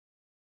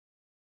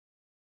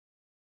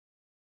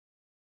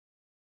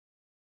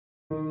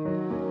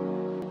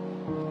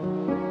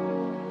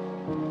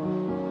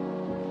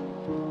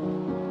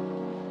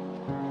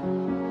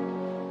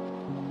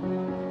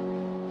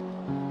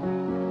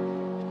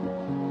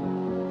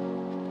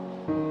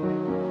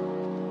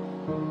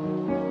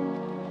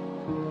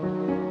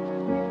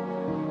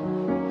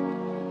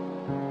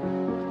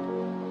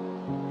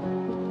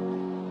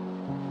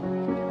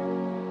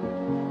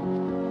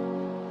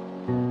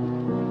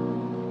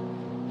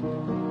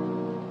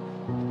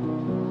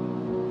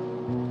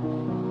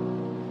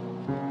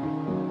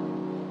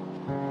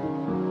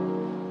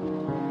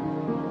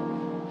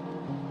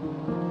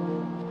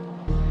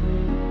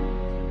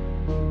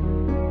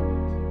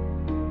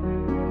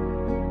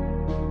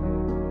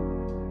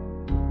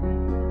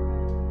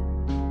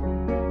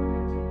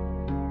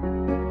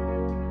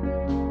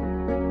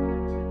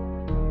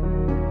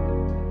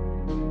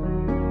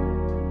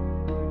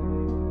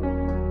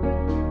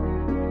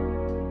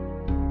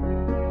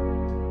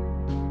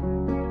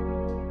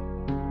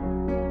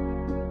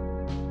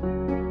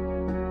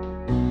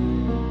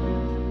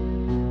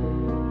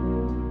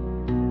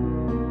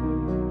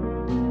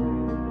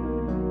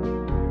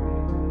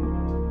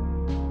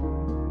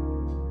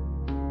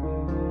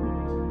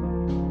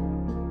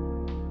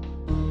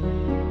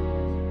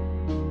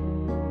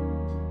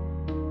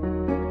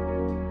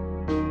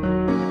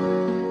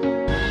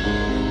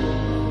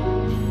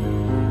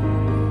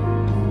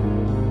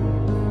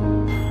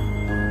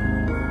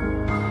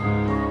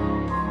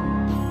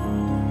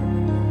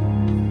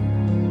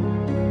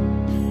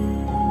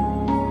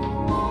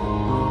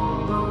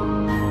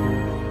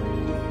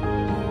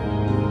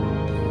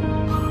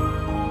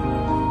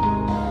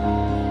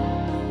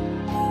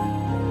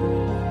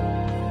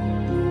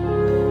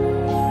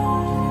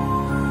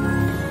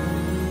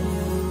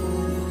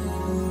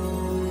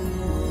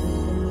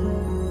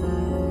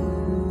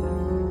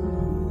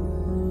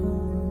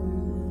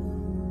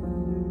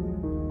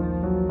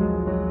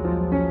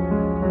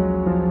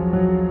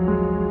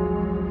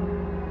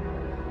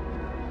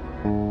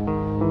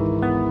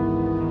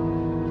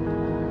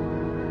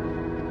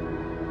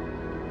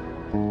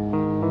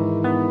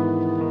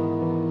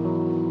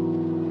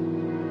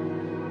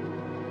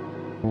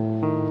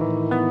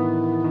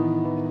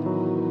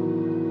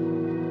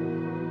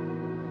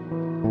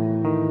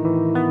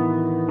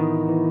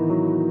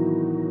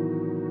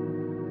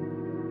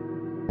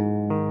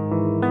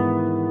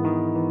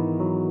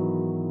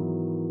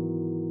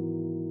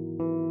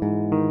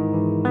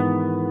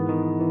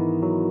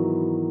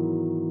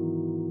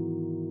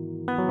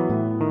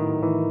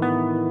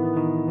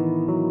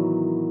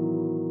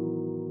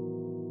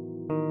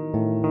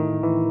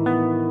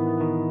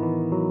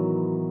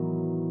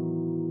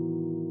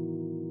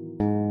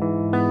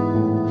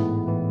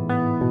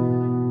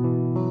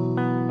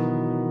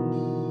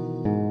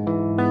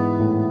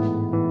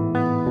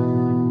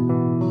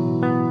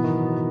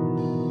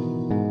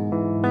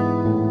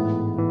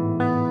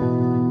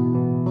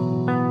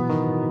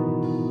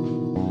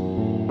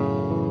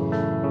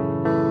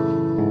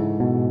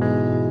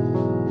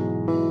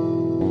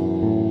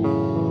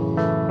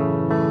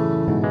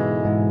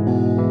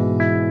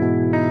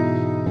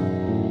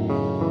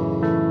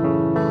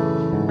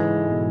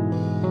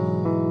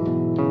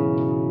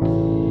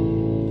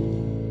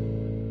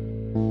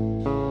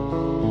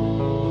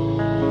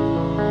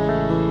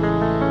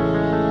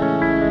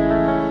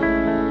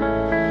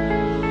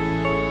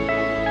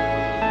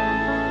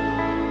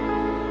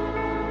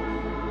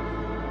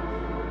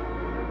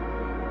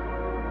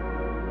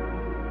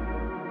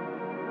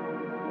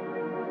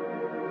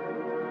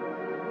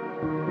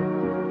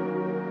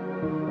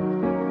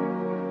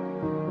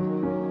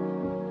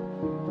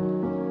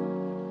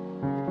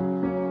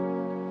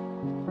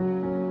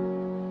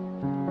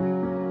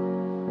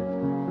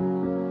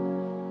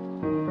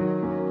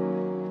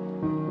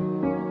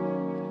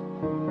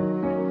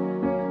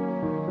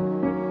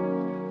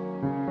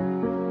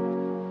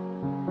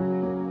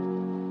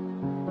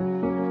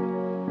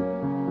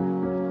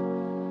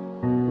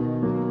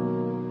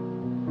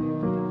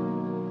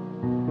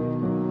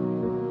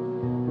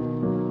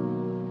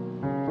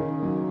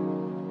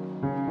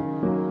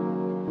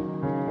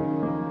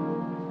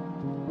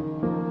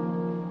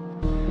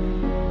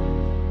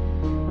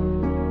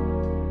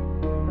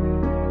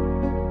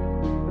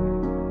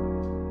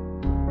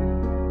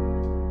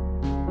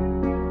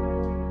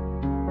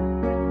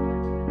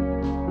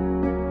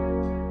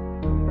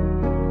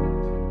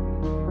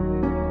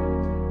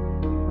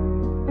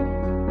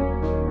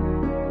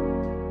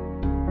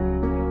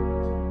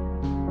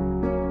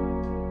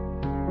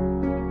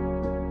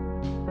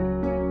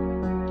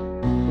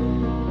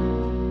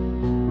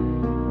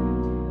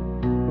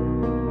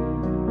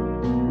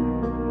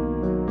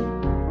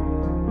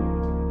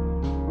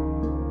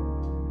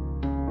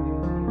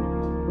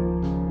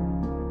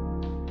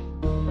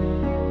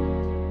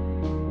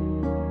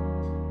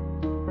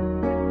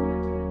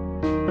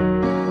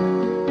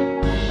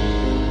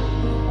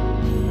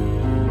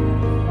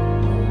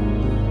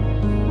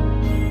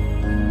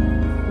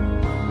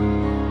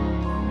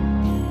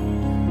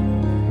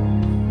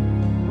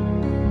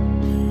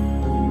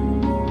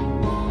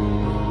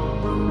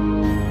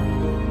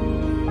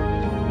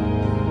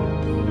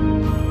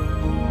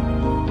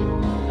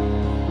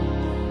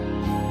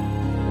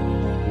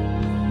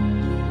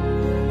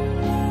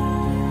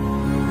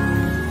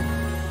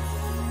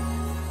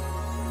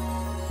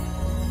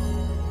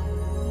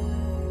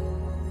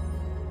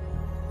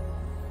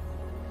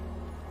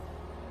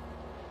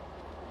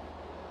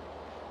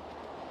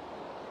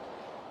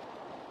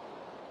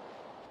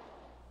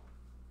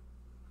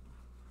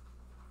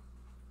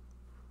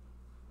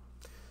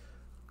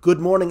Good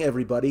morning,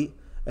 everybody,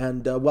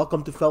 and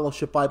welcome to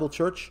Fellowship Bible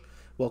Church.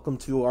 Welcome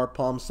to our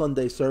Palm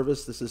Sunday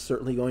service. This is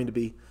certainly going to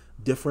be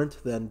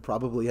different than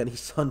probably any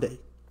Sunday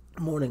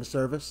morning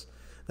service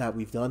that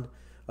we've done.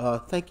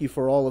 Thank you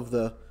for all of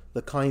the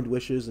kind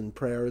wishes and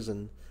prayers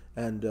and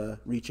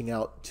reaching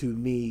out to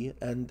me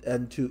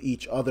and to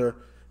each other.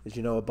 As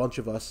you know, a bunch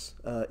of us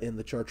in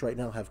the church right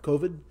now have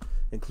COVID,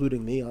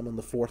 including me. I'm on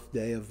the 4th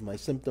day of my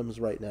symptoms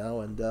right now,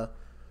 and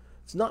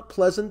it's not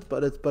pleasant,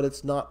 but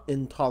it's not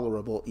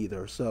intolerable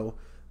either. So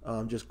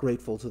I'm just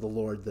grateful to the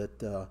Lord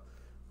that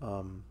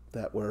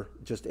that we're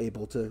just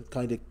able to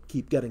kind of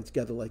keep getting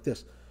together like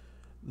this.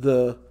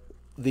 The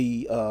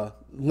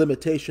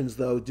limitations,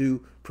 though,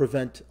 do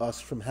prevent us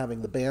from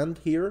having the band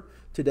here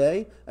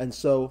today, and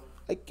so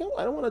I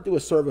don't want to do a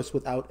service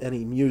without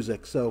any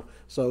music. So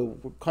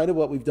kind of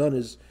what we've done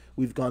is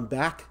we've gone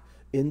back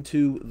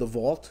into the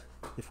vault,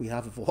 if we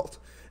have a vault,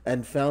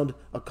 and found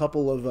a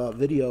couple of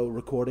video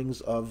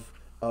recordings of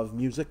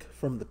music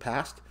from the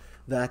past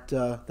that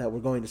we're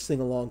going to sing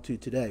along to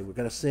today. We're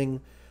going to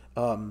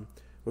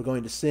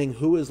sing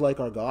 "Who Is Like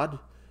Our God"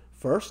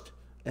 first,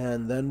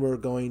 and then we're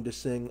going to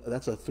sing.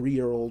 That's a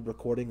 3-year-old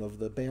recording of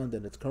the band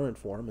in its current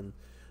form, and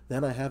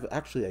then I have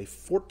actually a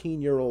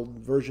 14-year-old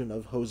version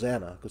of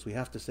Hosanna, because we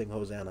have to sing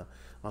Hosanna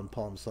on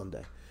Palm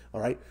Sunday.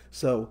 All right,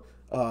 so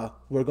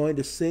we're going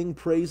to sing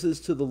praises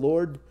to the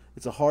Lord.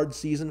 It's a hard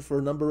season for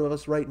a number of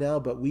us right now,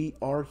 but we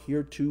are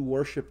here to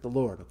worship the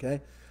Lord,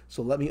 okay?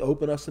 So let me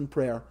open us in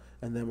prayer,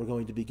 and then we're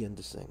going to begin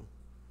to sing.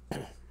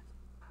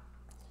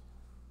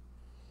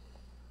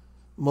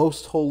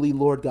 Most holy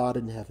Lord God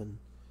in heaven,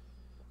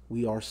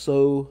 we are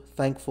so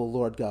thankful,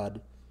 Lord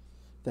God,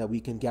 that we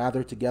can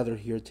gather together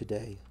here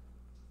today.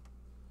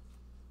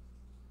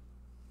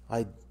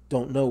 I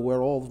don't know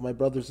where all of my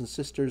brothers and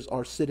sisters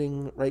are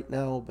sitting right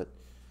now, but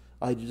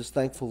I'm just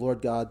thankful,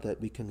 Lord God,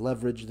 that we can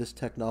leverage this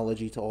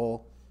technology to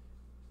all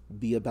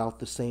be about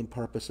the same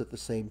purpose at the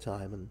same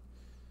time. And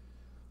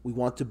we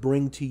want to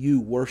bring to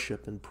you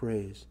worship and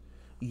praise.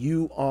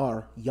 You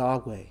are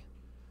Yahweh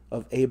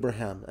of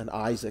Abraham and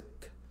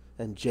Isaac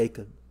and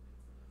Jacob.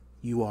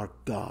 You are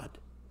God.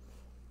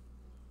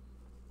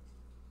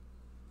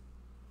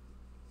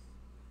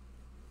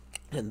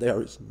 And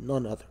there is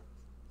none other.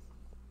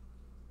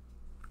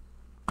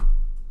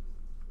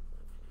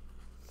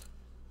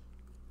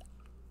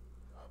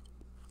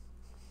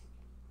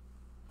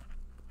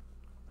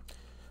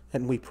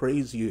 And we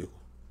praise you.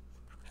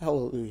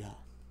 Hallelujah.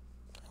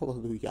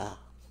 Hallelujah.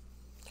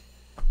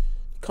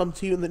 Come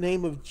to you in the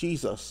name of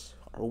Jesus,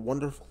 our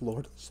wonderful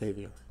Lord and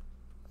Savior.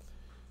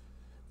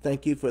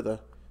 Thank you for the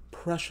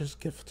precious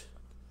gift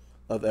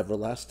of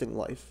everlasting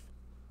life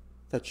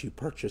that you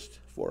purchased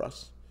for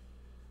us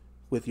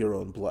with your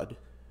own blood.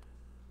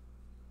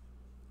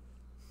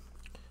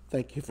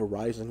 Thank you for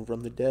rising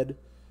from the dead.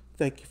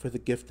 Thank you for the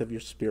gift of your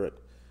Spirit.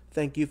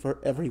 Thank you for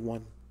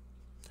everyone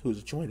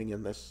who's joining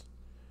in this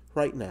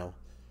right now.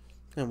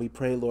 And we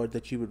pray, Lord,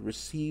 that you would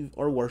receive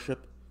our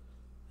worship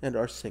and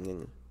our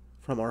singing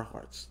from our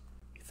hearts.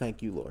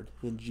 Thank you, Lord.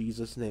 In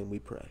Jesus' name we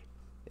pray.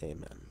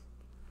 Amen.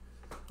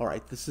 All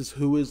right, this is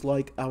Who Is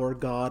Like Our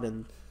God,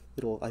 and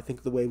I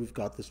think the way we've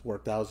got this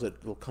worked out is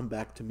it'll come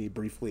back to me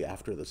briefly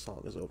after the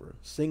song is over.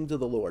 Sing to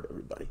the Lord,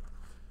 everybody.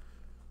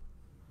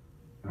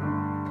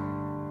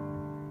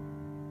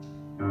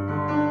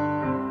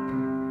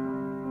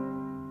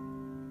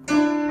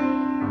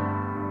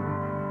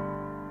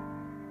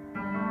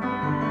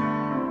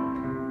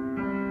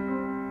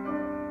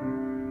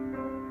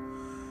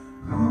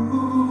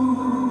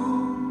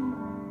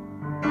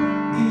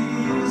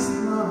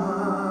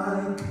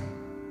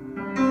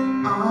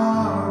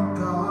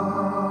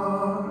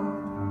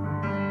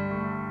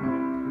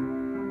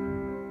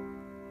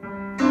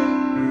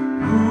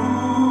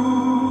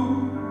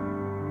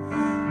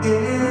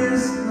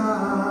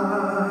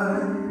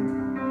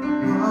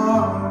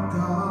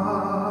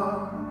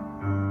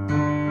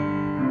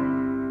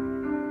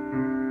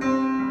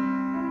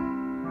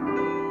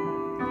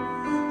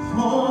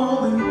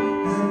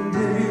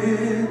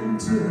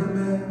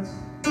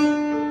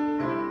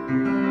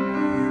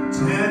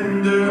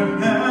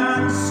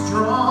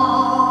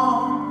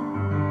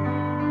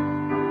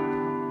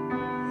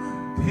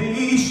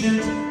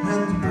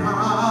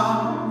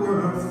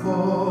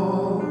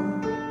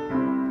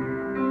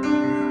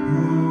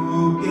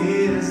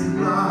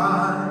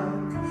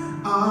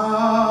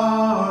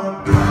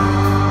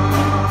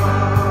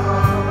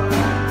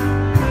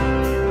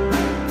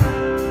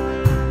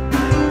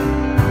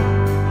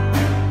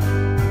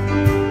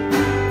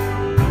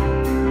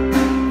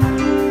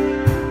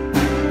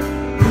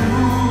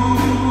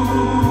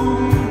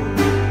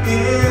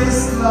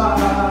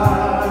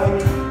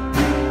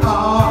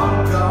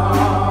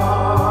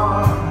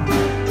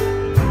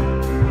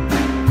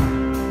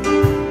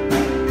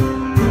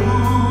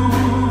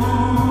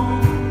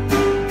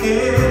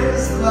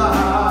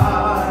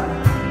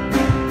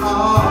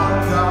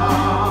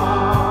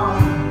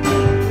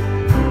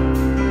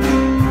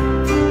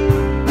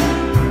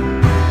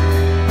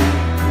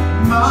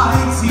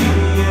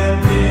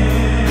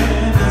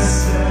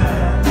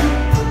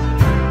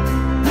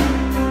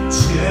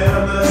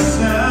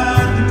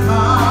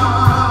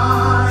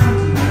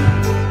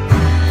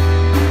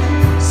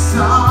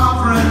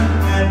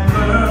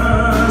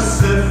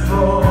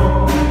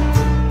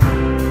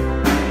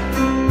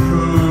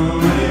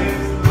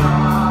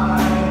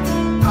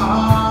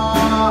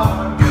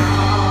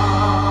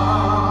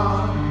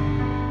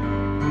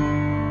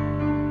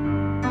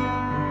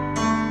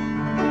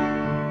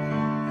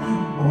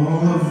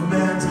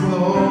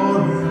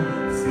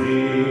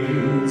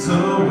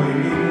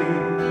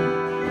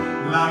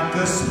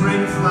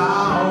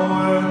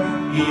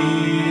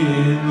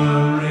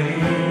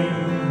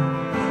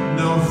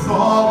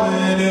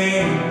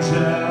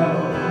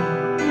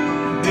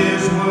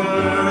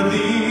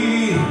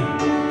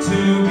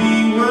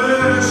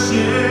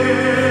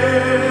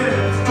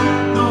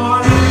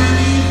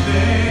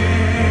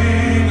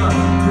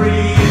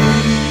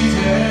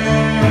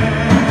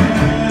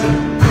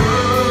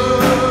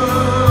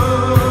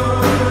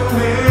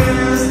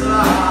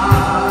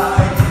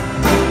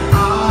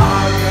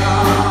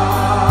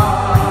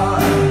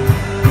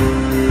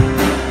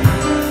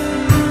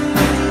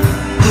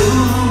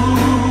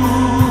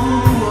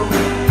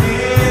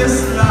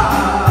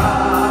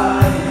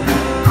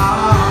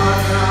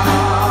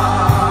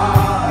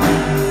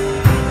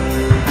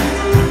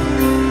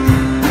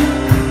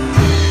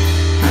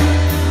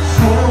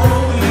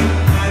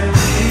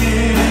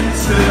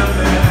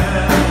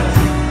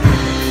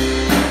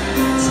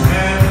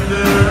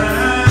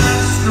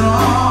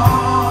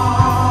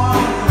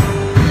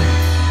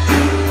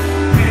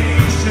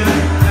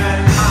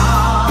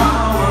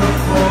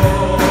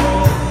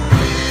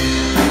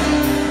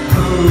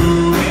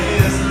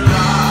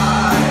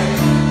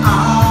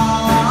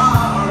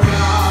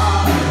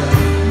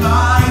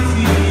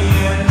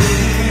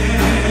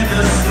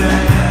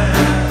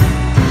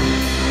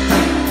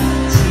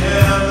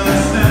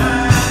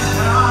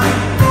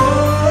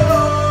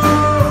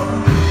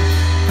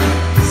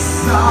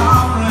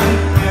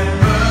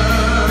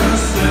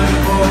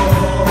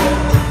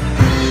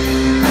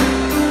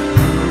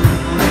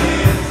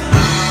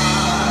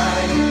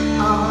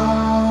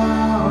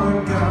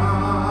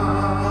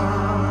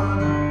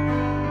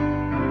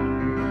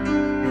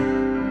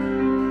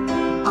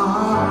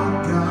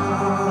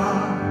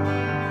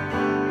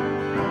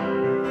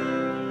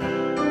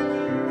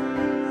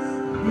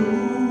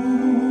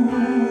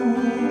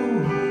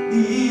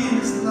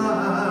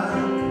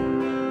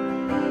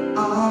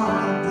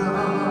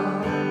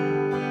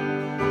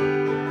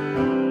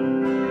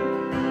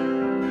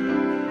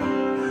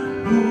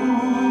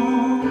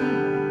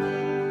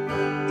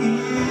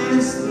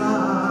 is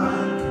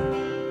like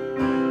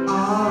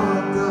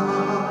our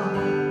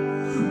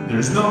God.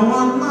 There's no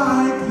one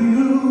like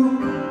you.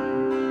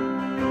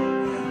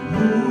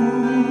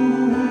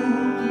 Who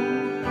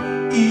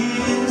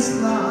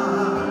is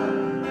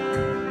like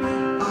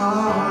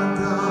our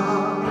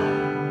God?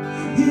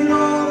 In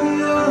all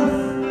the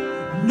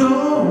earth,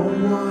 no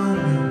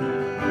one.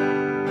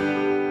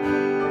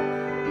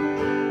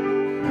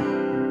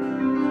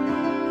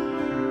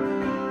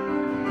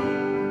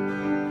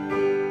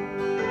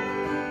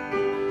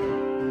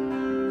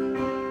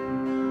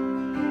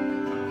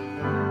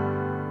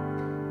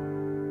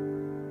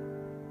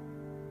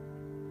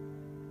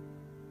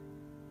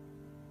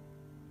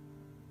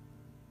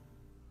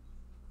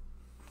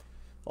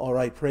 All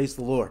right, praise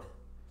the Lord.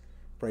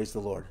 Praise the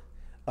Lord.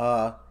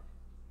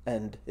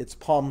 And it's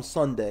Palm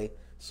Sunday,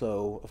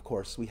 so of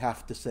course we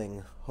have to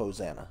sing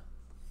Hosanna.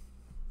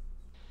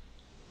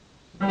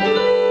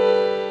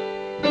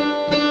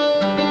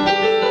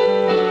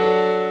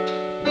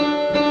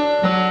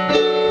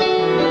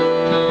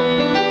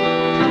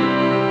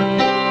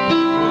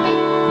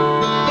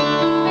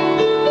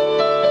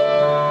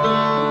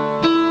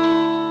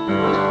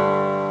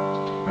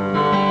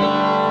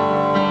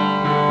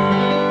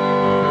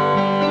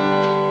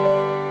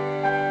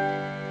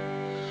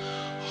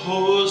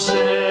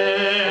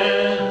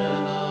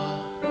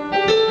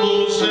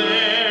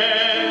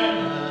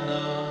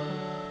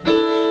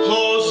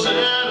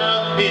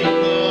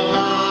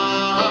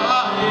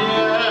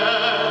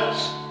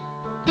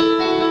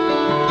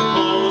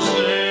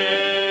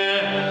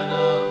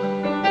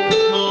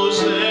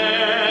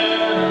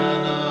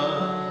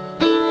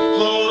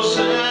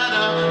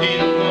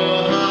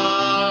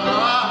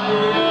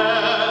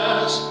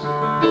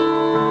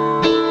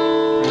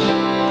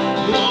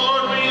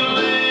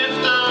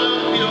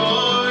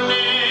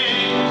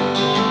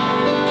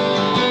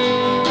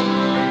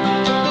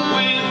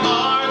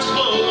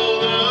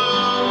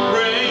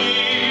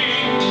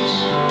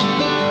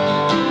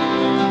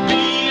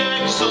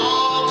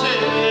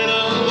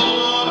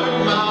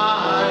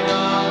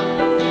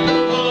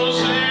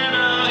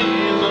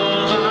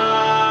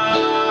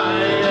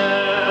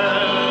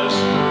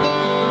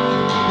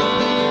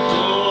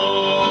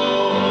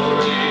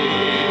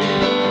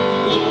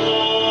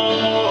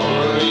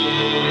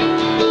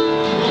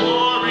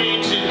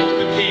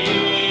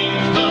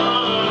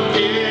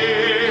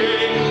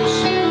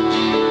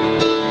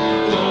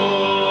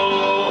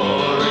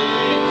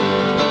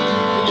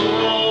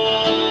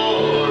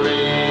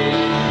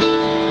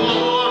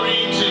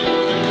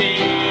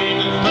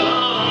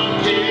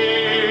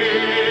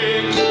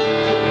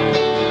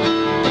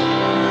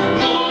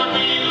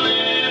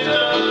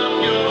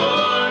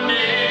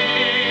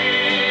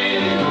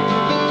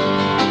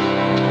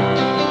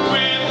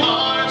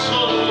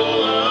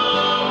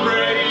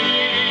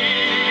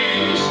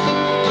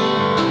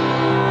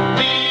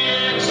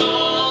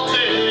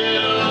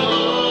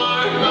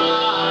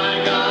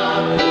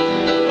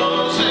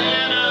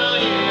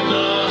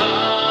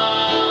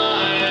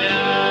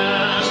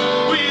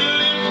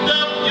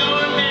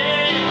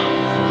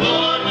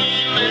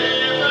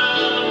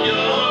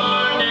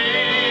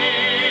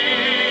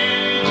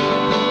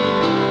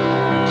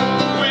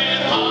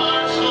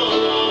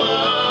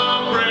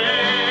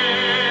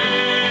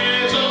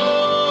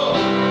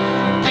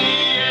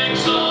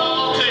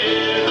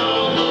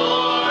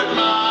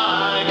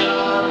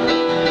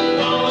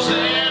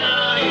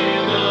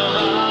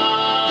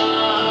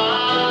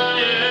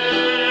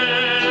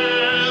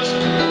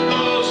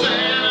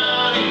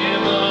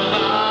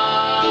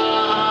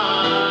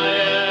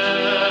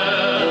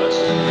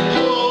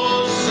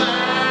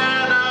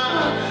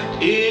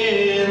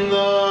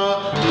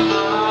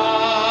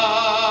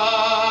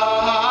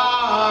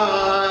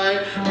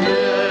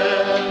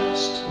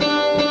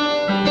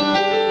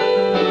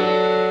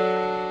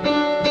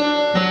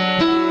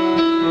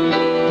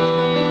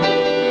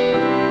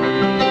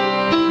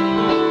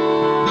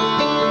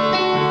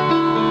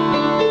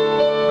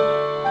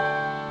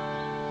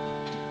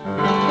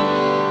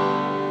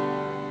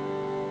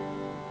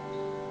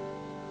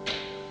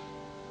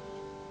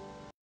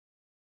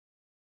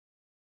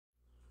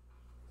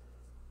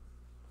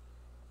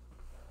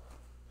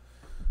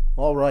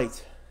 All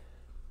right.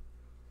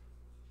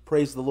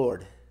 Praise the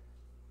Lord.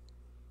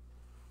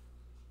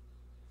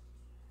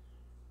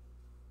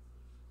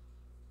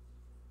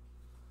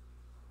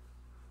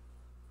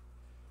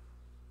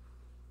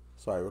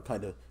 Sorry, we're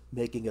kind of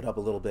making it up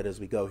a little bit as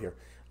we go here,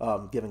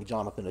 giving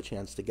Jonathan a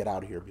chance to get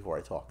out of here before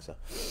I talk. So,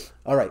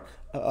 all right,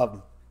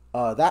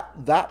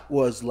 that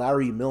was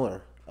Larry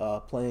Miller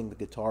playing the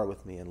guitar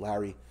with me, and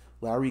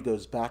Larry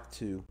goes back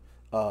to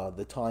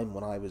the time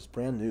when I was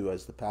brand new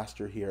as the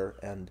pastor here,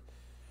 and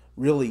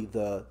really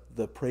the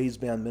praise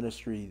band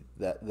ministry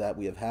that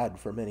we have had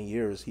for many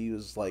years. He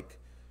was like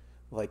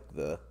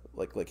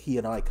he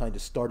and I kind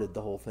of started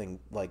the whole thing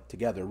like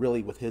together,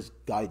 really with his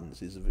guidance.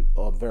 He's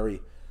a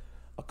very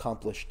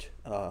accomplished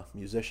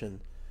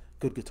musician,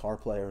 good guitar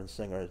player and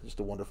singer, just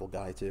a wonderful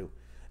guy too.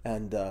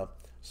 And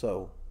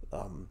so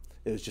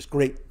it was just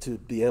great to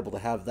be able to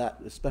have that.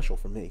 It's special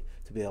for me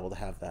to be able to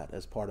have that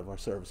as part of our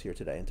service here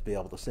today and to be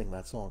able to sing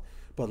that song.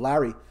 But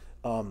Larry,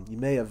 you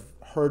may have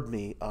heard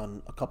me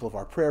on a couple of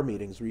our prayer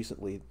meetings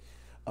recently,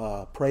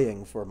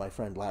 praying for my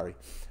friend Larry,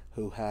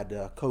 who had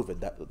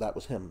COVID. That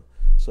was him.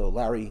 So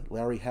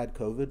Larry had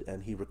COVID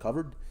and he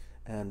recovered,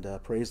 and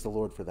praise the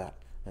Lord for that.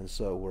 And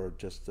so we're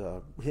just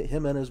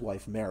him and his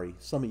wife Mary.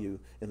 Some of you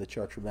in the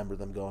church remember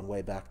them going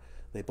way back.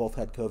 They both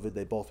had COVID.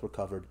 They both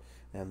recovered,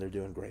 and they're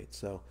doing great.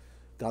 So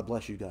God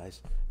bless you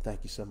guys. Thank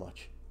you so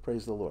much.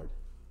 Praise the Lord.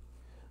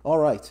 All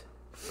right.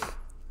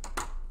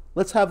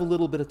 Let's have a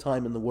little bit of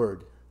time in the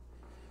Word.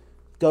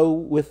 Go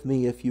with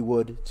me, if you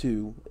would,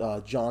 to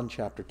John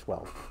chapter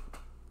 12.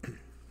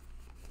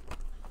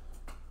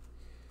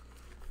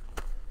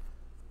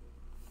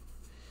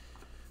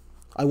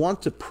 I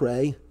want to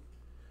pray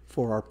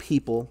for our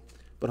people,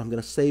 but I'm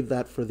going to save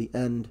that for the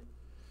end.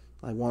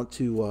 I want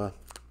to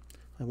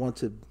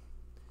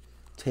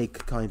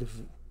take kind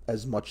of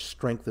as much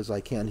strength as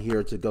I can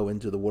here to go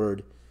into the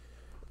Word.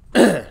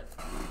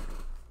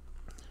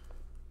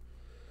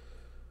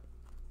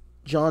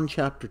 John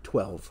chapter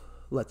 12.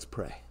 Let's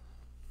pray.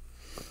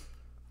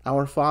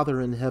 Our Father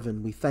in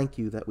heaven, we thank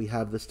you that we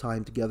have this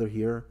time together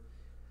here.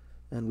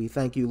 And we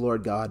thank you,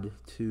 Lord God,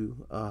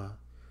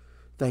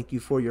 thank you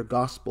for your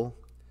gospel.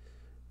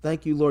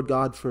 Thank you, Lord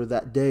God, for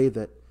that day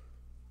that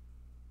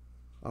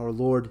our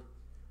Lord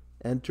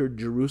entered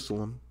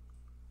Jerusalem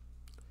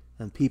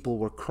and people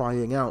were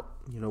crying out,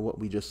 what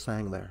we just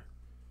sang there.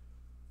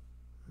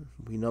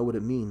 We know what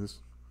it means.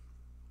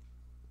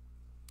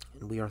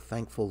 And we are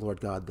thankful, Lord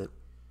God, that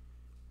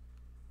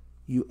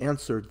you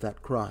answered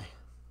that cry.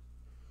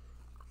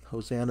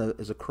 Hosanna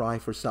is a cry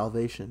for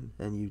salvation,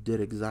 and you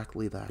did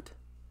exactly that.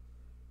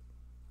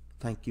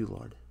 Thank you,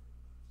 Lord.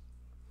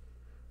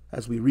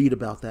 As we read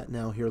about that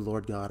now here,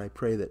 Lord God, I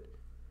pray that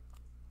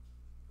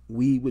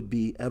we would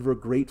be ever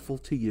grateful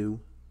to you.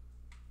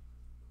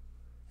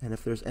 And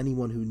if there's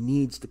anyone who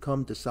needs to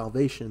come to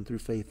salvation through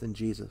faith in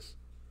Jesus,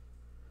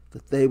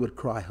 that they would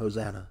cry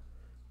Hosanna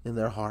in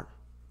their heart,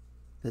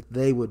 that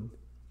they would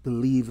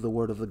believe the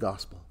word of the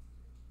gospel.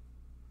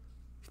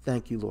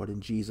 Thank you, Lord,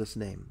 in Jesus'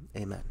 name.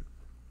 Amen.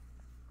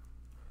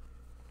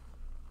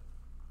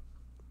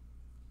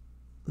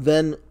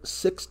 Then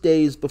 6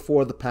 days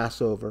before the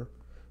Passover,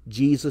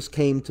 Jesus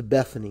came to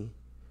Bethany,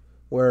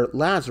 where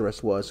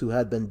Lazarus was, who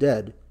had been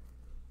dead,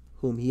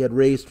 whom he had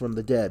raised from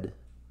the dead.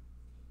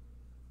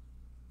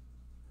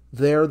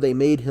 There they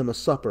made him a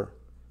supper,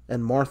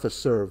 and Martha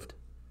served.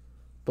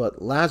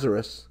 But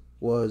Lazarus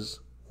was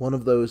one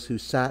of those who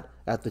sat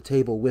at the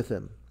table with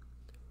him.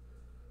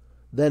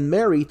 Then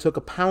Mary took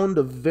a pound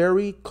of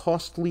very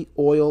costly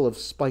oil of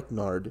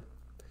spikenard,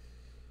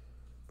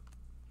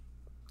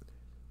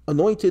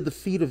 anointed the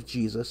feet of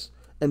Jesus,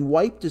 and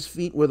wiped his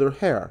feet with her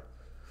hair.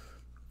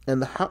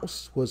 And the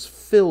house was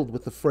filled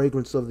with the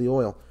fragrance of the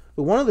oil.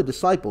 But one of the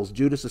disciples,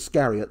 Judas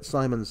Iscariot,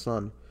 Simon's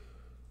son,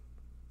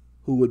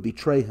 who would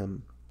betray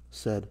him,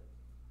 said,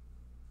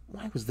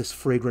 "Why was this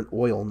fragrant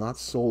oil not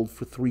sold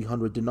for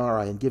 300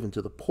 denarii and given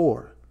to the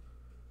poor?"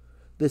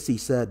 This he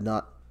said,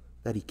 not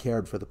that he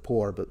cared for the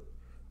poor, but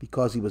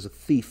because he was a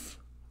thief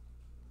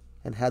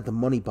and had the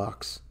money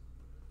box,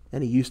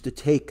 and he used to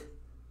take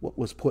what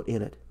was put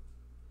in it.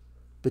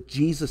 But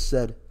Jesus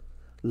said,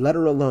 "Let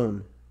her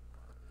alone.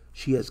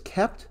 She has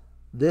kept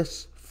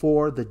this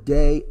for the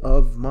day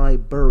of my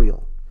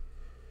burial.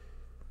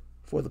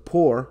 For the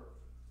poor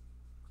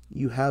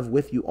you have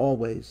with you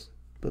always,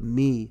 but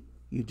me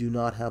you do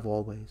not have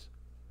always."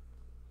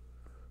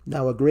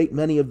 Now a great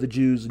many of the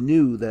Jews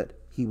knew that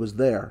he was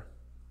there,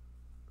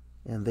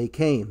 and they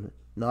came,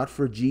 not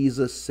for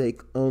Jesus'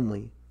 sake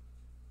only,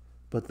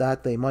 but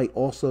that they might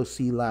also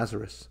see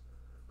Lazarus,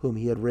 whom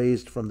he had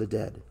raised from the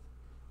dead.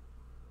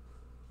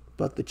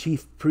 But the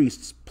chief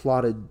priests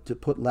plotted to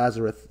put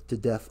Lazarus to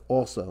death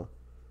also,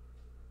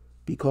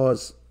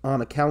 because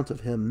on account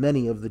of him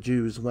many of the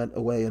Jews went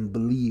away and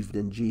believed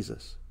in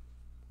Jesus.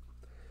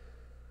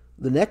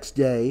 The next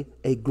day,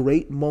 a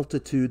great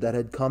multitude that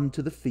had come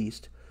to the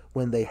feast,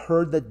 when they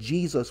heard that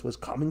Jesus was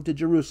coming to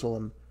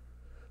Jerusalem,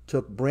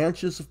 took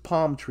branches of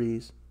palm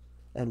trees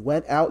and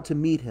went out to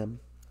meet him,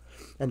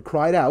 and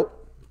cried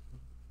out,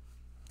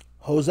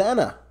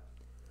 "Hosanna!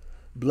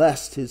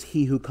 Blessed is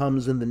he who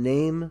comes in the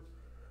name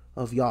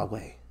of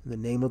Yahweh, in the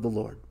name of the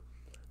Lord,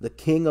 the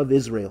King of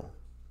Israel."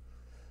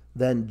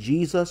 Then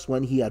Jesus,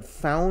 when he had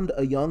found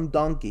a young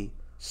donkey,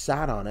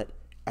 sat on it,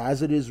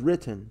 as it is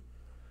written,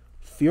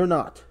 "Fear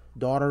not,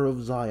 daughter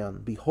of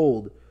Zion,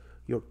 behold,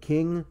 your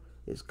king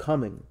is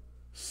coming,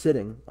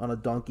 sitting on a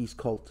donkey's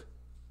colt."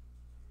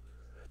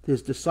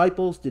 His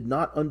disciples did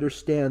not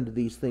understand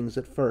these things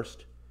at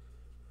first,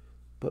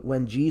 but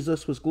when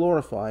Jesus was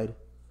glorified,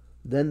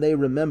 then they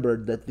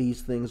remembered that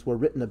these things were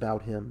written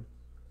about him,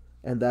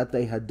 and that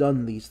they had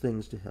done these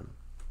things to him.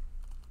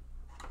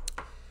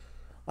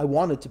 I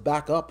wanted to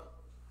back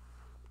up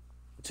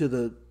to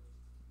the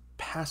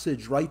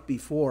passage right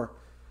before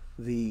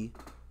the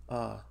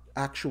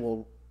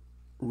actual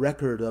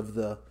record of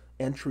the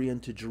entry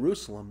into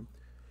Jerusalem,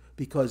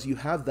 because you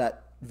have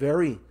that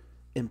very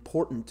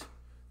important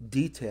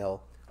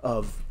detail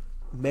of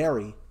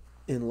Mary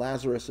in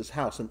Lazarus'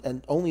 house.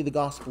 And only the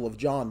Gospel of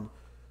John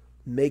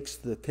makes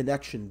the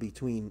connection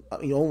between,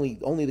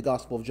 only the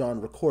Gospel of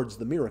John records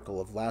the miracle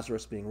of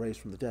Lazarus being raised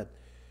from the dead.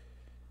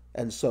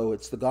 And so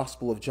it's the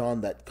Gospel of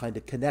John that kind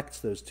of connects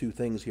those two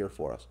things here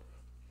for us.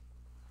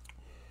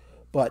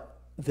 But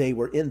they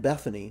were in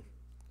Bethany,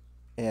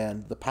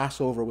 and the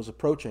Passover was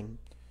approaching,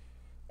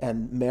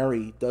 and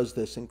Mary does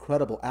this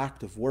incredible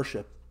act of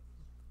worship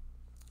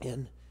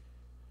in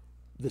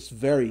this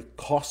very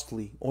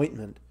costly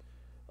ointment,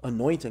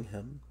 anointing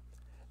him,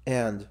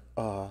 and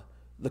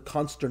the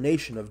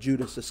consternation of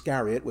Judas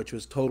Iscariot, which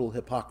was total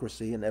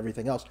hypocrisy and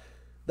everything else.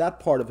 That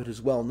part of it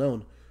is well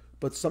known.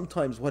 But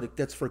sometimes what it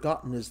gets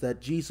forgotten is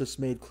that Jesus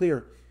made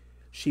clear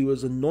she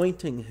was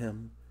anointing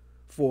him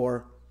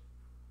for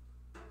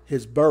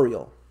his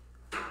burial.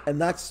 And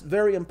that's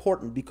very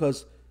important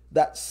because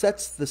that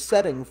sets the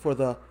setting for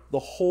the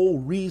whole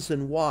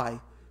reason why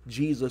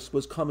Jesus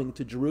was coming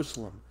to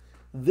Jerusalem.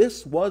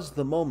 This was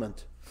the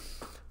moment.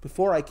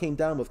 Before I came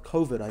down with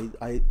COVID,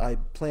 I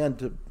planned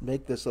to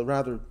make this a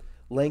rather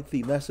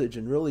lengthy message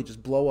and really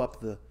just blow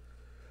up the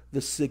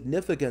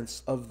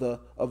significance of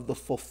the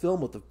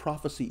fulfillment of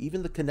prophecy,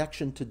 even the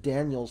connection to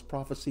Daniel's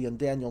prophecy in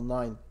Daniel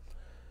 9,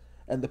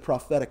 and the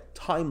prophetic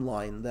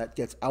timeline that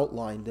gets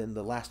outlined in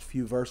the last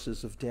few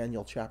verses of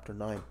Daniel chapter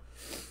 9.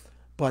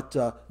 But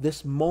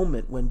this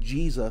moment when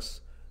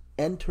Jesus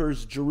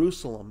enters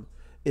Jerusalem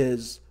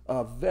is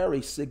a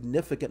very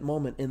significant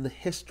moment in the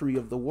history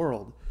of the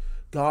world.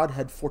 God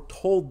had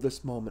foretold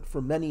this moment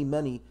for many,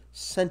 many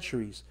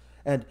centuries.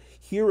 And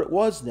here it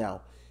was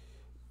now.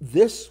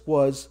 This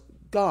was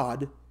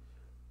God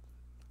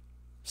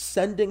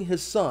sending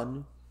his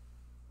son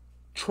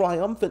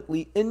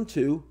triumphantly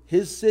into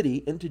his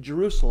city, into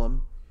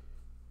Jerusalem,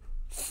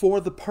 for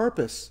the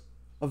purpose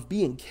of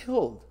being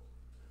killed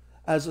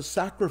as a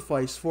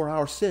sacrifice for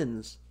our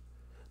sins.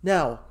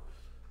 Now,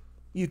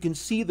 you can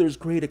see there's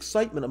great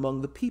excitement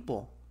among the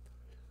people,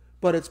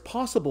 but it's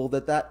possible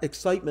that that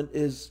excitement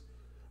is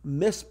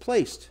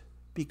misplaced,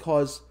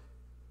 because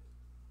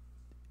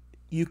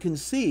you can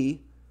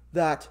see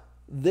that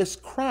this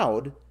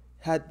crowd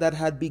that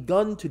had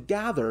begun to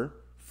gather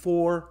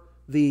for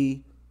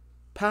the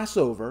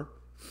Passover,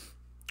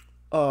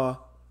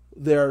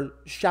 they're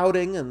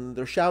shouting,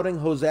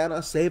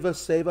 Hosanna, save us,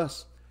 save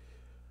us.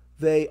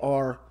 They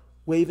are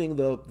waving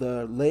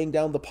the laying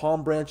down the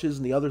palm branches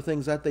and the other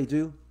things that they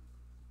do.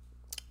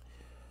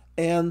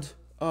 And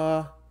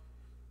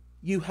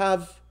you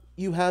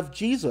have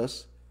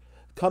Jesus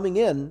coming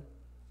in,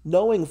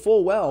 knowing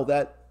full well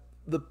that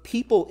the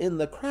people in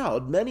the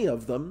crowd, many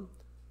of them,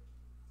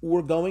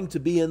 were going to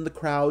be in the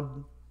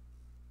crowd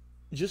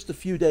just a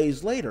few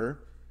days later,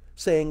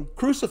 saying,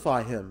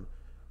 crucify him,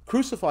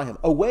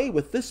 away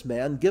with this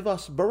man, give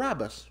us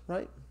Barabbas,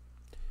 right?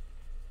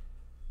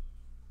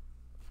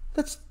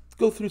 Let's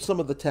go through some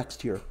of the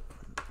text here.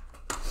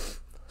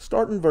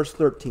 Start in verse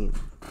 13.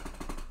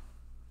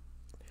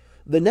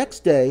 The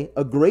next day,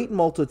 a great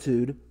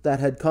multitude that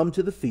had come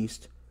to the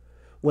feast,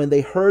 when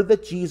they heard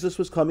that Jesus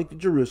was coming to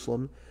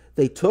Jerusalem,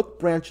 they took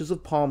branches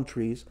of palm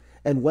trees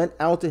and went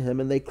out to him,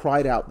 and they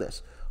cried out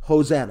this,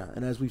 Hosanna.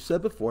 And as we've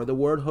said before, the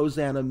word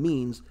Hosanna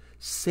means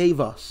save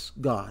us,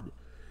 God.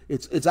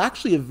 It's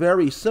actually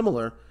very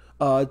similar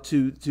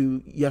to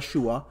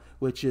Yeshua,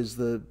 which is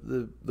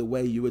the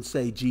way you would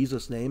say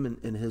Jesus' name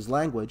in his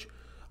language.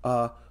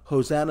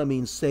 Hosanna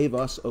means save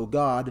us, O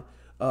God.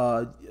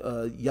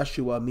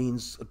 Yeshua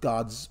means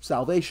God's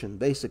salvation,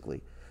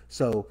 basically.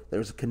 So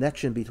there's a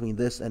connection between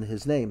this and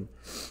his name.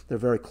 They're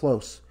very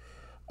close.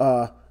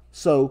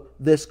 So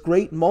this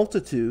great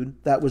multitude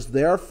that was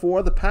there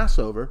for the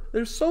Passover,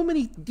 there's so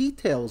many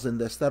details in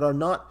this that are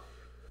not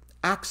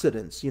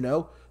accidents,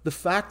 The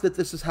fact that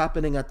this is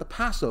happening at the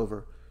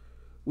Passover,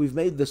 we've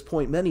made this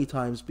point many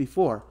times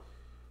before.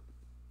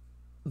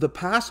 The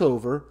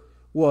Passover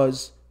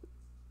was,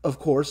 of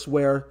course,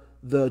 where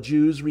the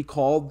Jews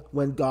recalled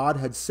when God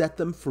had set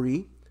them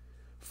free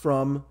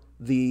from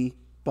the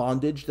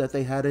bondage that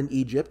they had in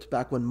Egypt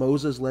back when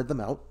Moses led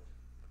them out.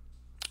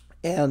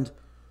 And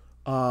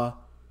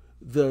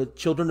the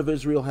children of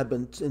Israel had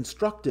been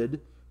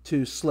instructed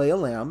to slay a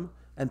lamb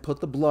and put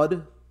the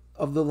blood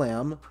of the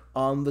lamb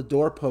on the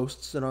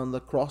doorposts and on the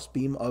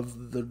crossbeam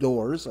of the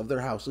doors of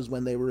their houses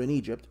when they were in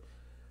Egypt.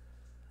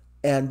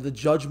 And the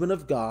judgment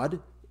of God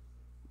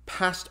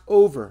passed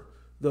over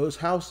those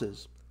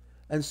houses.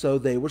 And so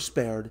they were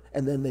spared,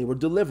 and then they were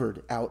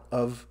delivered out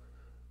of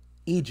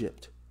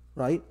Egypt,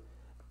 right?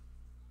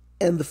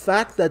 And the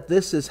fact that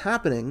this is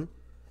happening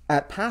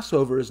at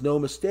Passover is no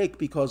mistake,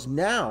 because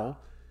now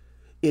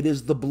it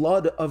is the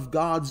blood of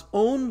God's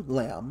own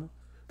lamb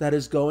that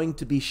is going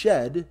to be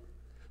shed,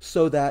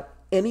 so that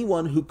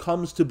anyone who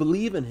comes to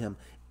believe in him,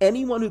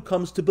 anyone who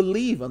comes to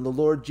believe on the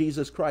Lord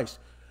Jesus Christ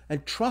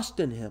and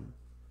trust in him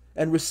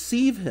and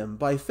receive him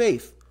by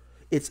faith,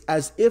 it's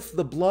as if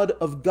the blood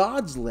of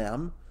God's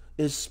lamb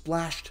is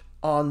splashed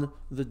on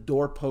the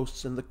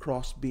doorposts and the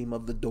crossbeam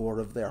of the door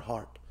of their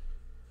heart,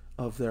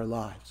 of their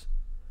lives.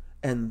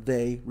 and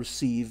they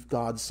receive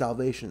God's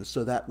salvation,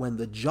 so that when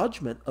the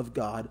judgment of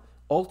God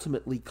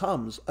ultimately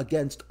comes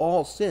against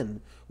all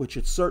sin, which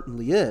it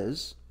certainly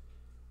is,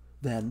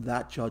 then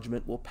that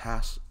judgment will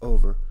pass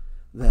over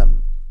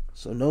them.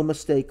 So no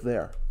mistake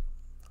there.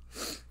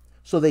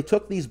 So they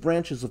took these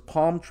branches of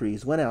palm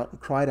trees, went out and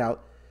cried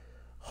out,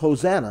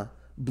 Hosanna,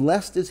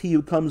 blessed is he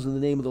who comes in the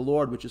name of the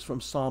Lord, which is from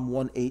Psalm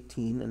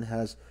 118 and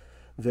has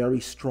very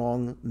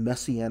strong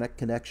messianic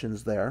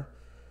connections there,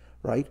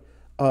 right?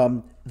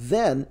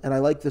 Then, and I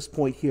like this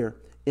point here,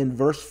 in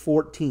verse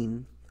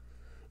 14,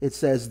 it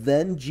says,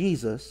 Then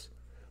Jesus,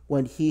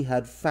 when he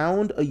had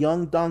found a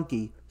young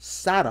donkey,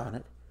 sat on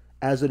it,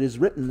 as it is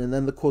written, and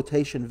then the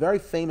quotation, very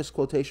famous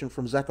quotation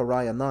from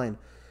Zechariah 9,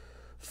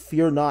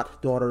 Fear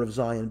not, daughter of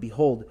Zion,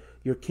 behold,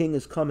 your king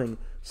is coming,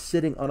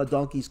 sitting on a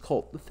donkey's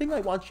colt. The thing I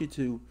want you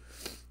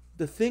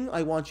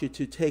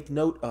to take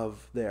note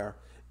of there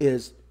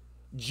is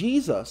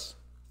Jesus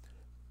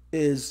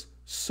is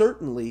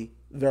certainly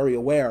very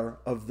aware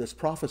of this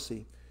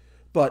prophecy,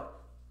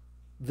 but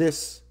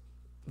this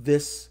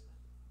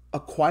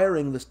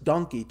acquiring this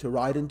donkey to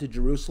ride into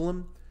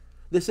Jerusalem,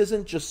 this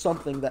isn't just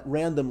something that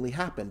randomly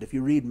happened. If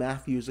you read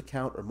Matthew's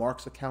account or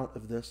Mark's account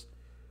of this,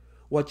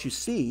 what you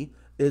see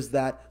is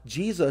that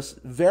Jesus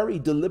very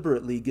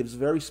deliberately gives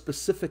very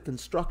specific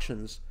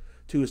instructions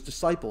to his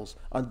disciples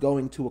on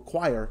going to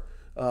acquire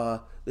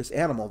this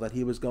animal that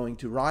he was going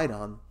to ride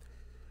on.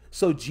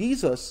 So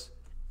Jesus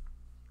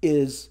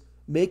is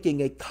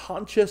making a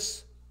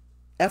conscious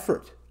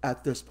effort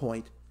at this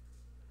point,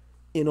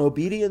 in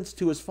obedience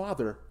to his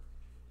Father,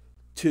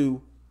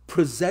 to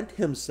present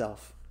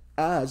himself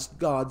as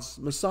God's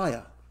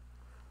Messiah,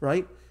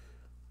 right?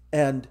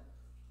 And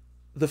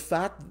the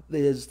fact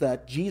is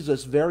that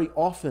Jesus very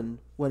often,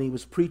 when he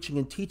was preaching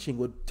and teaching,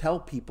 would tell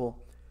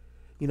people,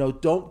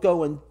 don't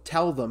go and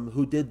tell them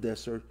who did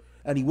this,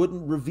 and he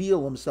wouldn't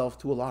reveal himself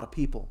to a lot of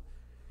people.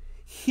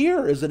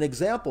 Here is an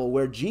example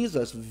where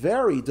Jesus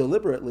very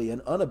deliberately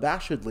and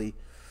unabashedly,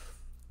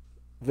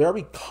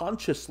 very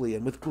consciously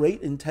and with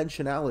great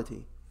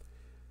intentionality,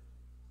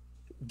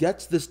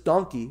 gets this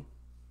donkey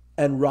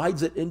and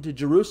rides it into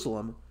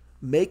Jerusalem,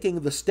 making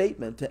the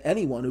statement to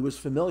anyone who is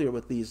familiar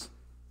with these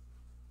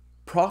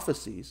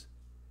prophecies,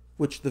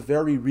 which the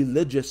very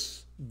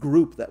religious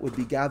group that would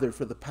be gathered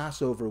for the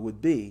Passover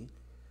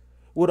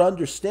would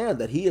understand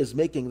that he is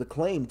making the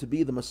claim to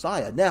be the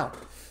Messiah. Now,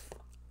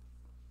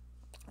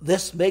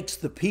 this makes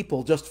the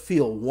people just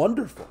feel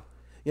wonderful,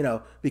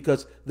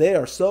 because they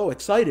are so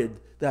excited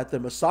that the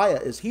Messiah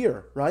is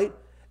here, right?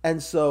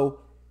 And so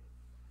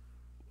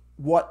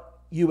what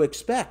you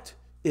expect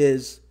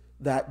is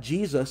that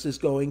Jesus is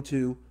going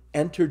to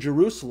enter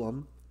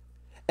Jerusalem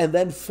and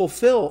then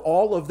fulfill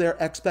all of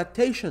their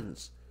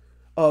expectations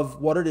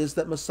of what it is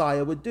that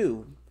Messiah would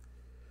do.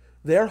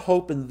 Their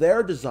hope and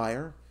their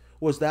desire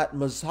was that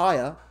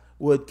Messiah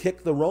would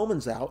kick the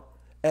Romans out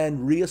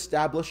and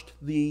reestablish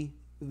the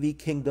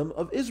kingdom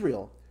of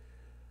Israel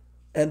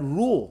and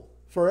rule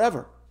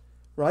forever,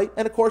 right?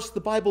 And of course, the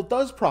Bible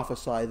does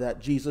prophesy that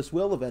Jesus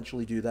will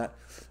eventually do that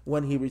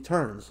when he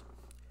returns.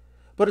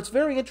 But it's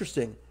very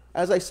interesting.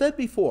 As I said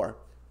before,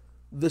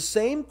 the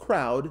same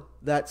crowd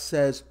that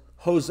says,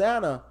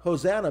 Hosanna,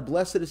 Hosanna,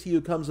 blessed is he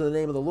who comes in the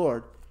name of the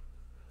Lord,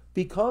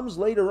 becomes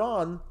later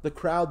on the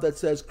crowd that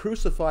says,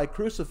 Crucify,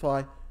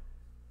 crucify.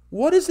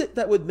 What is it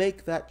that would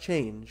make that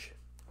change?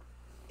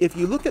 If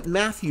you look at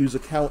Matthew's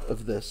account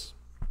of this,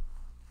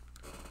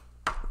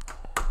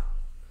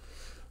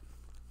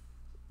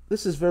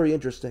 this is very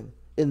interesting.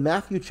 In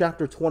Matthew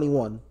chapter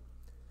 21,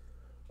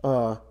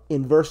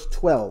 in verse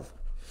 12,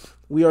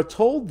 we are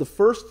told the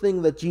first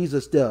thing that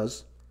Jesus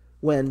does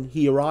when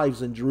he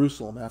arrives in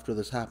Jerusalem after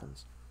this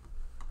happens.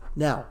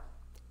 Now,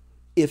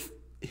 if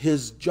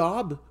his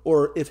job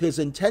or if his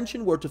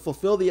intention were to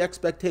fulfill the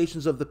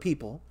expectations of the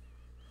people,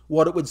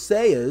 what it would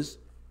say is,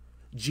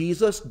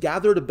 Jesus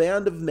gathered a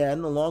band of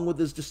men along with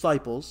his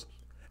disciples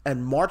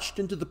and marched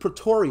into the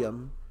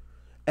praetorium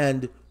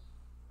and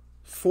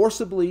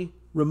forcibly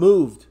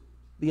removed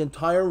the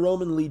entire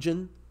Roman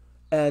legion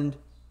and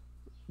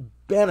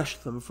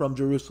banished them from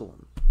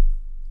Jerusalem.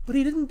 But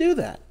he didn't do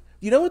that.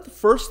 You know what the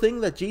first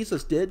thing that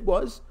Jesus did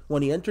was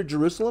when he entered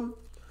Jerusalem?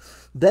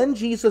 Then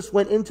Jesus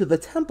went into the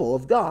temple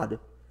of God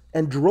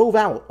and drove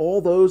out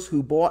all those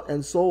who bought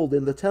and sold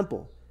in the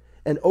temple,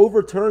 and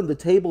overturned the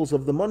tables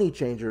of the money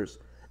changers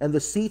and the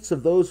seats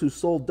of those who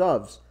sold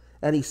doves.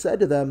 And he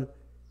said to them,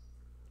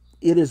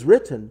 It is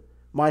written,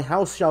 My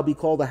house shall be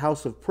called a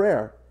house of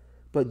prayer,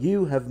 but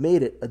you have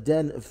made it a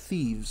den of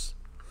thieves.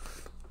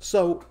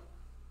 So,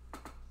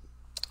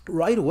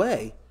 right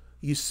away,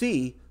 you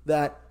see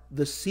that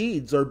the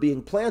seeds are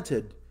being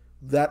planted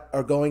that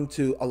are going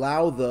to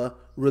allow the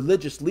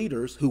religious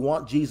leaders who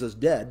want Jesus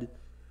dead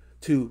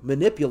to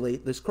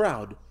manipulate this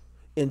crowd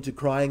into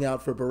crying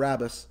out for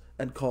Barabbas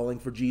and calling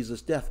for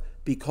Jesus' death,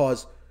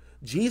 because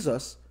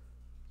Jesus,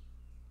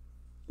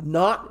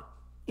 not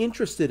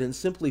interested in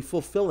simply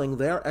fulfilling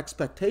their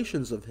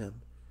expectations of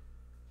him,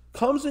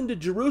 comes into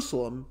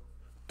Jerusalem,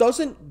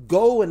 doesn't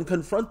go and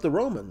confront the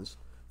Romans,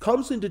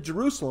 comes into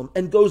Jerusalem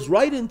and goes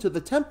right into the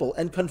temple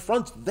and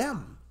confronts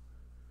them,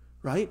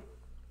 right?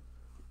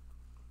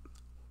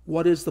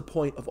 What is the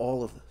point of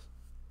all of this?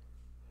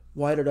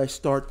 Why did I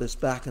start this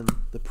back in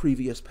the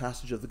previous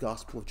passage of the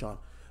Gospel of John?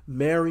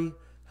 Mary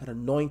had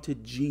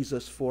anointed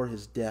Jesus for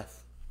his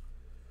death.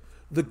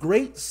 The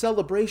great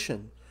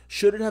celebration,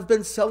 should it have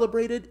been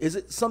celebrated? Is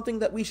it something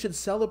that we should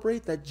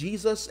celebrate, that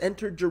Jesus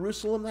entered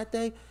Jerusalem that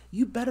day?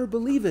 You better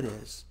believe it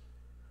is.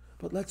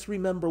 But let's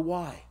remember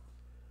why.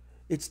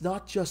 It's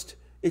not just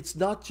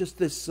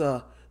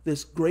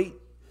this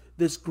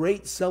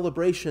great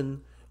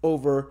celebration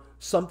over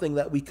something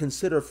that we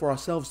consider for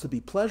ourselves to be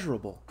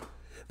pleasurable.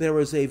 There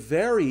is a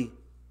very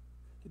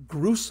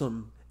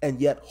gruesome and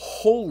yet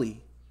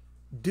holy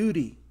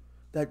duty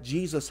that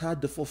Jesus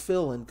had to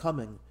fulfill in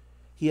coming.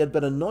 He had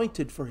been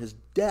anointed for his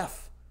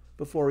death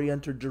before he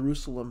entered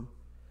Jerusalem.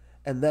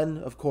 And then,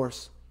 of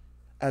course,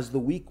 as the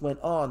week went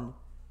on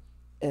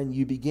and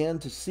you began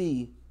to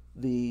see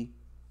the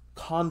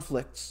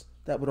conflicts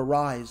that would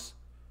arise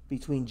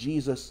between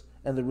Jesus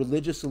and the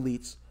religious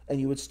elites, and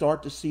you would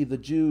start to see the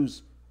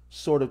Jews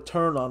sort of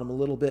turn on him a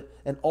little bit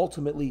and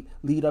ultimately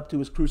lead up to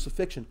his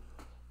crucifixion.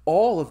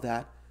 All of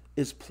that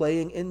is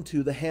playing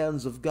into the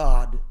hands of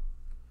God.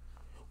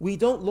 We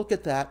don't look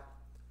at that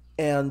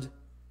and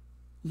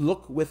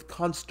look with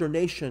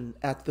consternation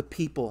at the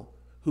people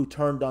who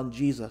turned on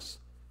Jesus.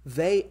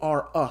 They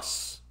are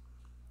us.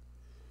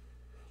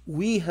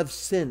 We have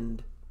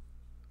sinned.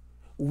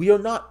 We are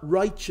not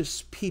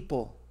righteous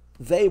people.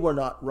 They were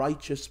not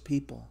righteous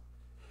people.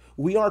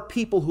 We are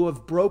people who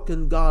have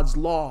broken God's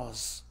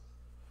laws.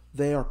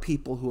 They are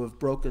people who have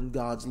broken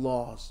God's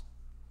laws.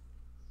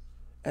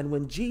 And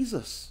when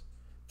Jesus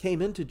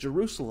came into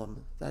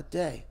Jerusalem that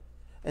day,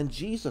 and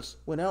Jesus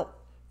went out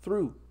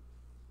through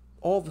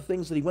all the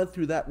things that he went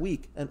through that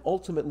week, and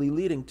ultimately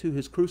leading to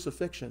his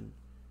crucifixion,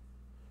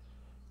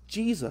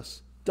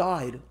 Jesus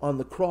died on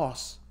the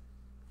cross.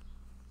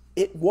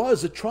 It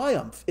was a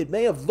triumph. It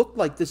may have looked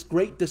like this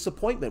great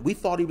disappointment. We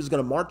thought he was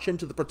going to march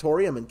into the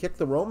Praetorium and kick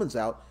the Romans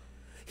out.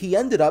 He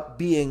ended up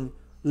being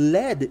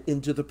led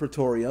into the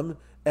Praetorium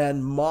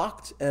and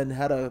mocked and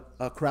had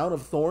a crown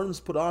of thorns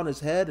put on his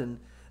head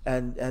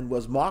and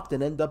was mocked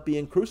and ended up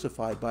being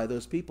crucified by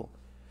those people.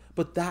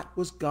 But that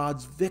was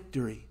God's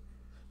victory.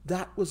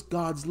 That was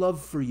God's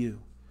love for you.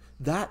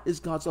 That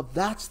is God's love.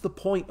 That's the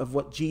point of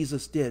what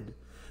Jesus did.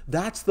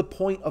 That's the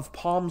point of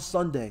Palm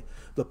Sunday.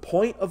 The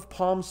point of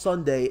Palm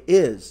Sunday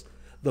is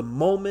the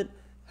moment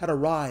had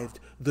arrived.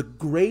 The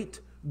great,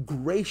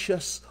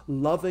 gracious,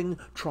 loving,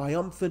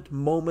 triumphant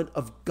moment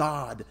of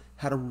God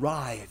had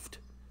arrived.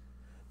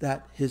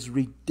 That his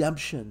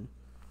redemption,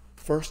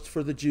 first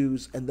for the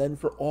Jews and then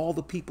for all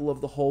the people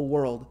of the whole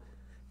world,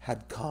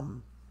 had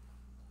come.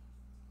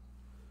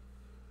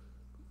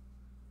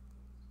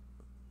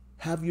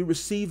 Have you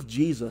received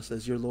Jesus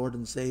as your Lord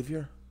and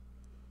Savior?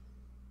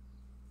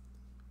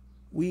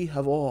 We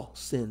have all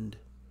sinned.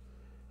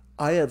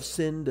 I have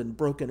sinned and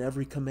broken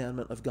every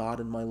commandment of God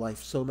in my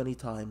life so many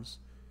times,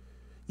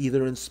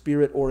 either in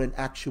spirit or in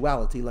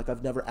actuality. Like,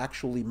 I've never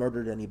actually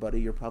murdered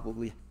anybody. You're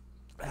probably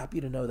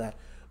happy to know that.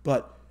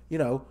 But,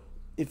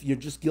 if you're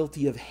just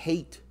guilty of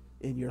hate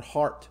in your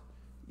heart,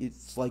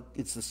 it's like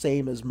it's the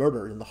same as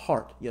murder in the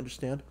heart. You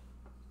understand?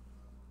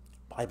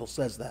 The Bible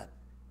says that.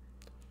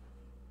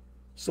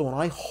 So when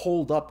I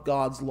hold up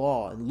God's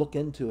law and look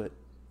into it,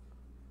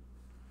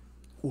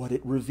 what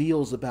it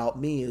reveals about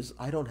me is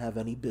I don't have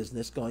any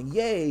business going,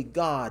 yay,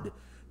 God,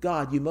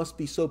 you must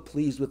be so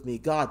pleased with me.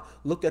 God,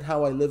 look at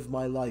how I live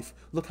my life.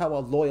 Look how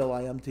loyal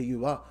I am to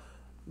you.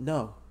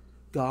 No,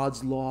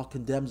 God's law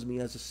condemns me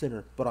as a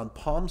sinner. But on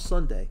Palm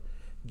Sunday,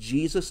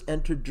 Jesus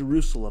entered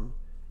Jerusalem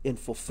in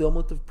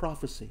fulfillment of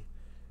prophecy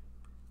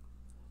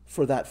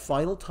for that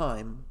final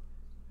time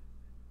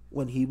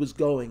when he was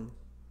going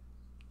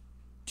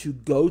to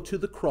go to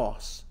the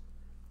cross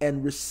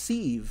and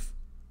receive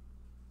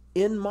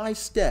in my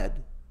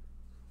stead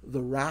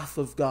the wrath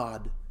of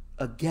God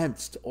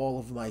against all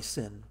of my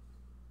sin.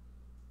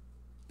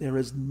 There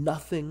is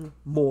nothing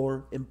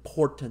more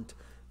important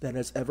than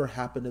has ever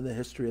happened in the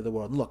history of the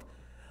world. And look,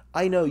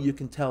 I know you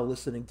can tell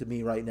listening to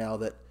me right now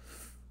that,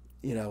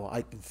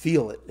 I can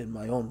feel it in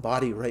my own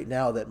body right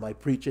now that my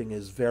preaching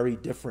is very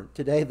different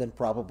today than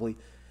probably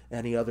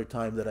any other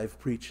time that I've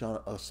preached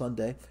on a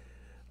Sunday.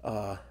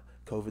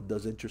 COVID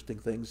does interesting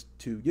things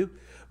to you.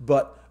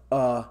 But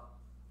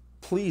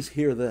please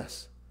hear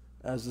this,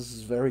 as this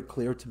is very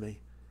clear to me.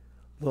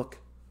 Look,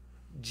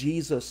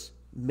 Jesus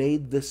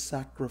made this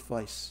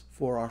sacrifice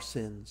for our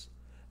sins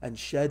and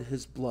shed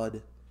his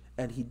blood,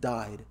 and he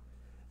died.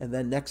 And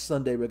then next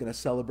Sunday we're going to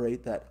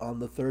celebrate that on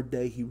the third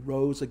day he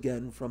rose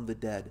again from the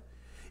dead.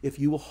 If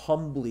you will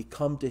humbly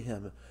come to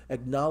him,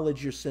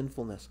 acknowledge your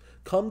sinfulness,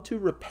 come to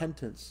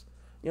repentance.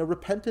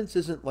 Repentance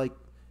isn't like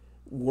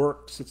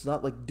works. It's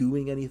not like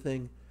doing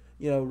anything.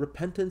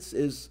 Repentance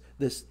is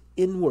this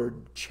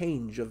inward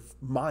change of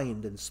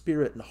mind and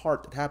spirit and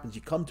heart that happens.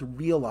 You come to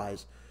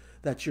realize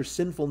that your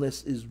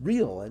sinfulness is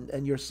real,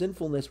 and your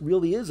sinfulness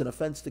really is an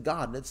offense to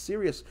God, and it's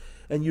serious.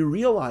 And you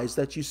realize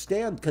that you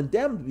stand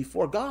condemned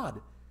before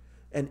God.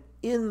 And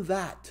in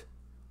that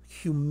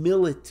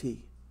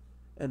humility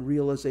and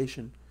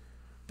realization,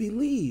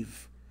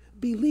 believe.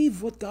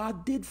 Believe what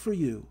God did for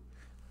you.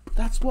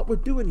 That's what we're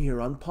doing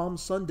here on Palm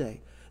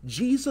Sunday.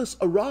 Jesus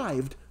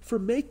arrived for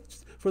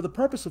the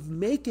purpose of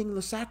making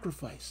the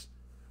sacrifice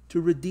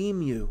to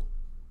redeem you.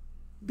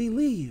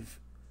 Believe.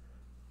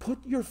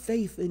 Put your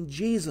faith in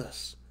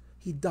Jesus.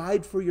 He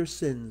died for your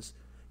sins.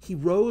 He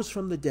rose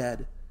from the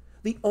dead.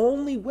 The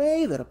only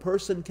way that a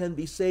person can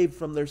be saved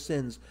from their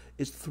sins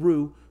is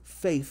through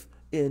faith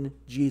in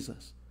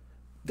Jesus.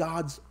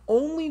 God's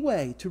only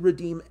way to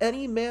redeem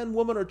any man,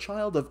 woman, or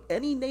child of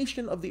any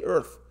nation of the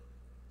earth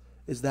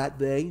is that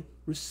they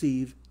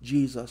receive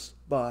Jesus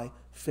by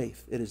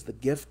faith. It is the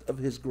gift of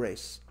his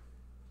grace.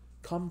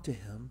 Come to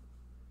him.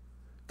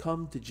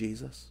 Come to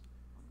Jesus.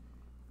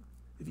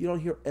 If you don't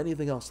hear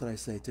anything else that I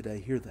say today,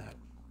 hear that.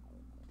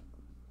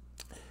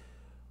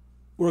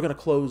 We're going to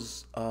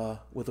close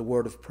with a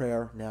word of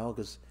prayer now,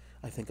 because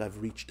I think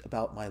I've reached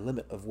about my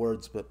limit of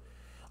words, but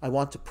I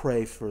want to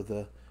pray for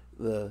the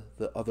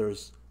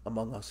others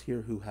among us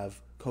here who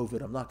have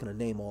COVID. I'm not going to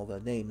name all the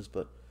names,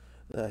 but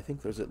I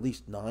think there's at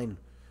least 9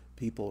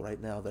 people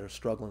right now that are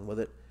struggling with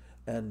it.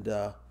 And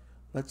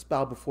let's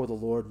bow before the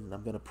Lord, and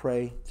I'm going to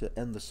pray to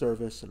end the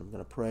service, and I'm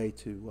going to pray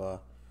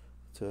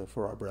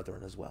for our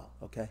brethren as well.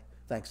 Okay?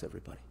 Thanks,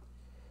 everybody.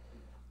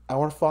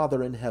 Our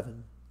Father in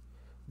heaven,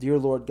 dear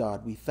Lord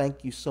God, we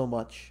thank you so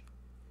much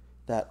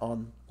that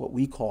on what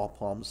we call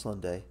Palm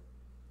Sunday,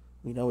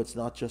 we know it's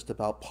not just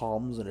about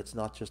palms, and it's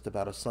not just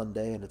about a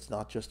Sunday, and it's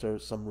not just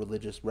some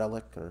religious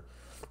relic or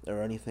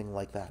anything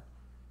like that.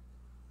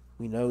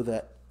 We know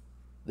that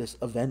this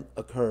event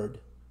occurred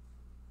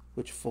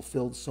which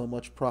fulfilled so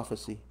much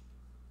prophecy,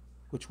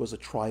 which was a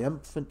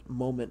triumphant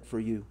moment for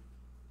you,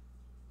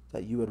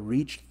 that you had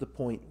reached the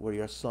point where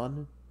your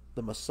Son,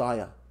 the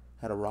Messiah,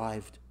 had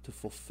arrived to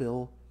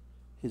fulfill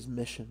his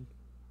mission.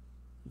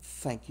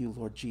 Thank you,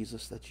 Lord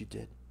Jesus, that you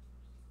did,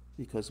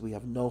 because we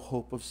have no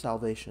hope of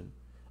salvation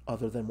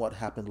other than what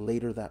happened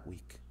later that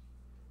week.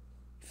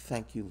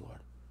 Thank you, Lord,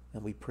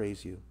 and we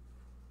praise you.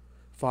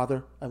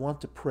 Father, I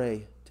want to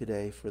pray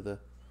today for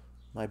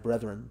my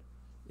brethren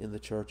in the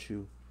church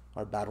who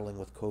are battling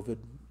with COVID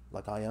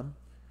like I am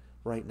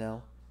right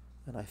now.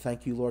 And I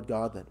thank you, Lord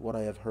God, that what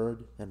I have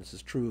heard, and this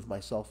is true of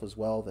myself as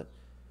well, that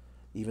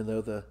even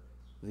though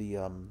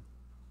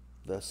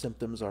the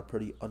symptoms are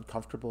pretty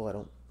uncomfortable, I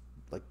don't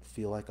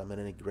feel like I'm in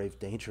any grave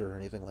danger or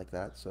anything like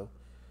that. So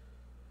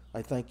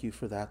I thank you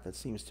for that. That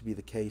seems to be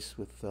the case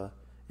with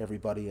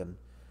everybody, and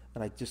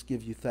I just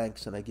give you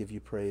thanks and I give you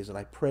praise. And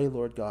I pray,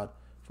 Lord God,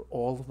 for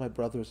all of my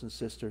brothers and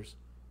sisters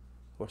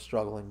who are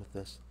struggling with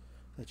this,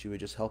 that you would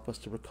just help us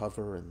to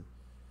recover. And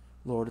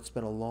Lord, it's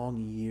been a long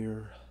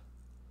year.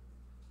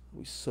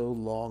 We so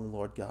long,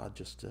 Lord God,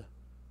 just to,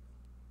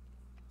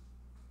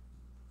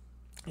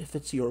 if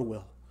it's your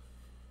will,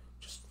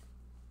 just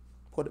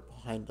put it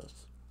behind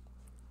us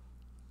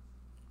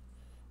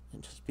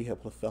and just be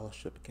able to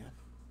fellowship again.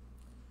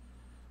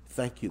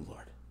 Thank you,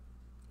 Lord.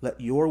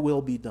 Let your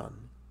will be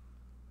done.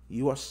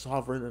 You are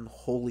sovereign and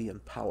holy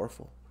and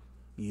powerful.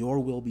 Your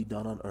will be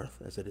done on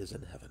earth as it is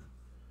in heaven.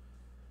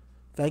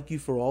 Thank you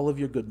for all of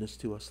your goodness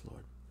to us,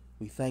 Lord.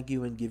 We thank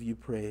you and give you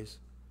praise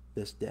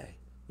this day.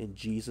 In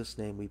Jesus'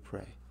 name we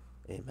pray.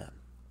 Amen.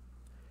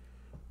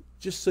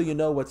 Just so you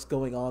know what's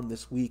going on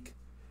this week,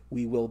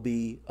 we will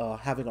be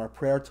having our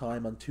prayer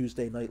time on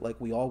Tuesday night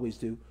like we always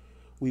do.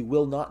 We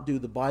will not do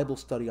the Bible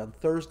study on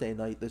Thursday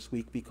night this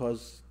week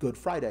because Good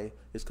Friday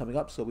is coming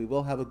up. So we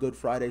will have a Good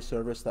Friday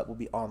service that will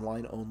be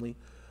online only.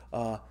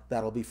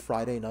 That'll be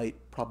Friday night,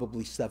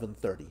 probably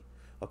 7:30.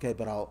 Okay,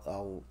 but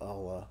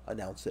I'll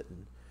announce it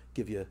and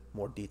give you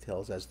more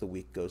details as the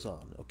week goes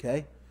on.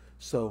 Okay,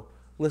 so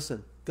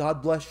listen,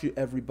 God bless you,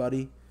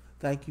 everybody.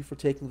 Thank you for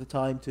taking the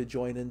time to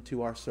join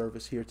into our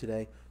service here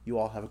today. You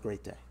all have a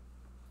great day.